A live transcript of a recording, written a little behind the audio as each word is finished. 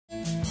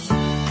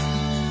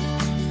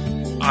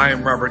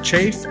I'm Robert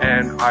Chafe,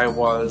 and I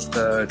was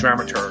the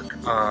dramaturge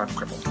on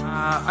Crippled.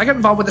 I got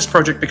involved with this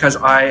project because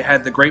I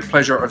had the great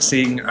pleasure of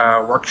seeing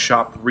a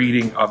workshop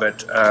reading of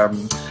it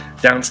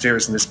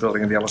downstairs in this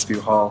building in the LSPU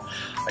Hall,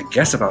 I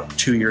guess about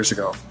 2 years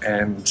ago.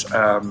 And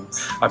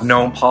I've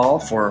known Paul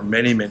for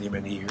many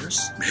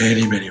years,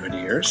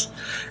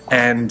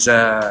 and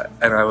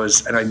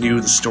I knew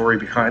the story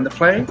behind the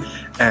play,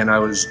 and I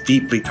was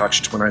deeply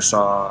touched when I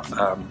saw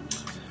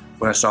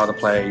the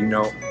play. You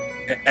know,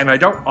 and I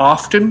don't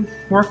often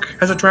work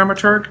as a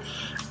dramaturge,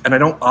 and I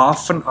don't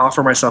often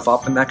offer myself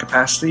up in that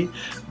capacity,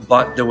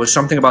 but there was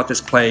something about this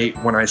play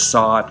when I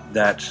saw it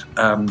that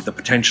the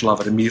potential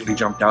of it immediately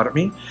jumped out at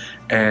me,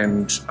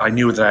 and I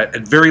knew that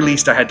at very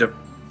least I had to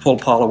pull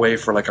Paul away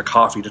for like a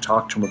coffee to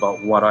talk to him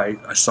about what I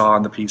saw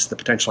in the piece, the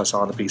potential I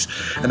saw in the piece,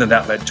 and then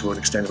that led to an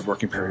extended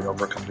working period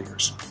over a couple of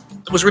years.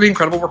 It was really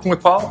incredible working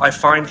with Paul. I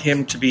find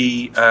him to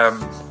be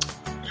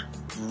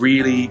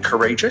really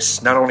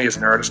courageous, not only as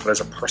an artist but as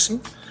a person.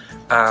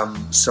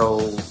 So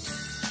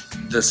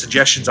the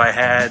suggestions I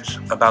had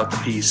about the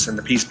piece, and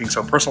the piece being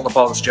so personal to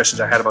Paul, the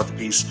suggestions I had about the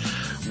piece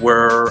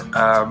were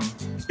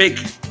big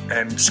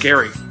and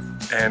scary,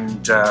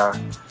 and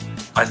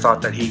I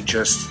thought that he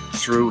just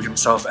threw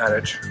himself at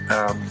it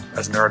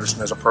as an artist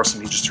and as a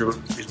person. He just threw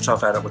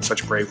himself at it with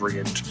such bravery,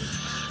 and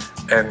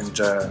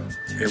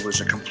it was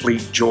a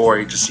complete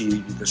joy to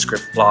see the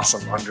script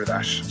blossom under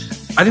that.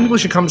 I think people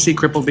should come to see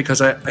Crippled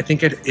because I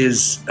think it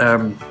is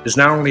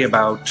not only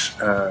about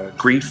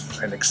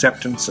grief and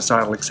acceptance,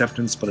 societal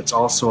acceptance, but it's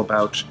also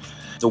about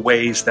the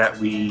ways that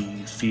we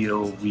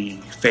feel we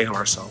fail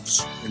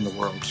ourselves in the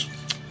world.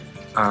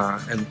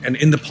 And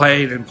in the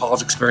play, in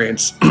Paul's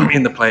experience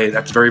in the play,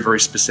 that's very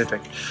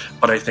specific.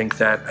 But I think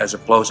that as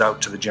it blows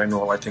out to the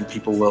general, I think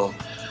people will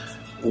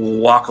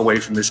walk away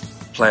from this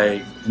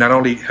play not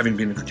only having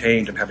been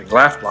entertained and having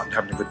laughed a lot and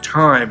having a good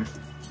time,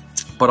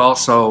 but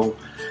also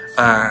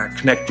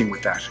connecting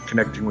with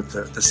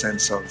the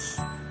sense of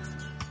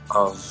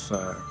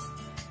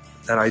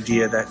that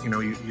idea that, you know,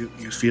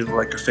 you feel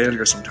like a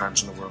failure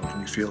sometimes in the world,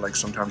 and you feel like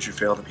sometimes you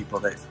fail the people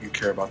that you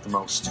care about the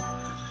most.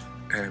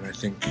 And I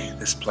think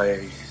this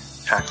play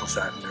tackles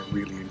that in a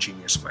really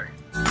ingenious way.